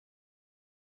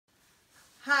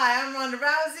Hi, I'm Ronda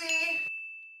Rousey.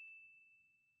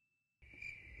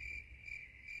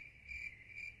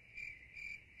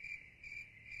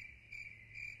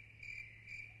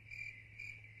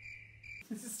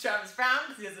 This is Travis Brown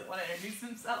because he doesn't want to introduce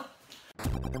himself.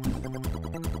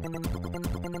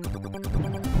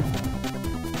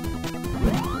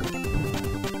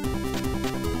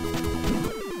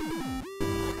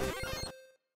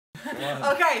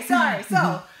 Okay, sorry.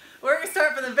 So, we're going to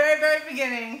start from the very, very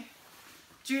beginning.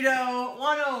 Judo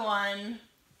 101,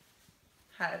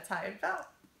 how to tie a belt.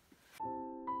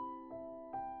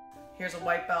 Here's a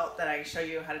white belt that I show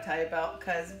you how to tie a belt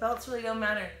because belts really don't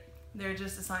matter. They're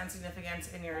just assigned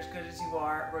significance and you're as good as you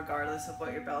are regardless of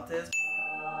what your belt is.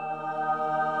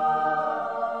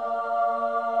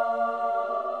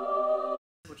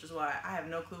 Which is why I have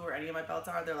no clue where any of my belts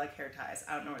are. They're like hair ties.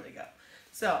 I don't know where they go.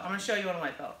 So I'm going to show you on a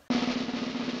white belt.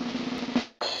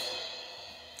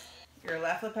 Your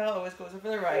left lapel always goes over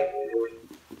the right.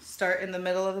 Start in the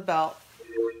middle of the belt.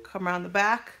 Come around the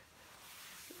back.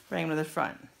 Bring them to the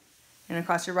front. And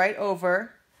across your right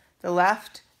over. The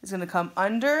left is going to come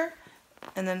under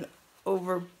and then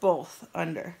over both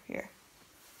under here.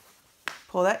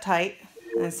 Pull that tight.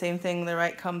 And the same thing, the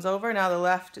right comes over. Now the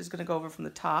left is going to go over from the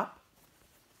top.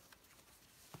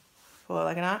 Pull it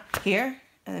like a knot here.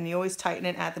 And then you always tighten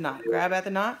it at the knot. Grab at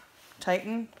the knot,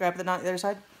 tighten, grab the knot the other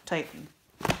side, tighten.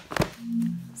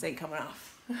 This ain't coming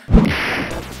off.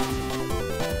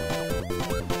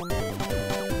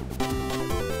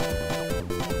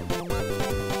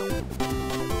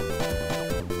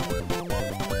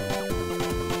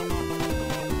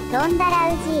 Ronda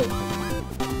Rousey.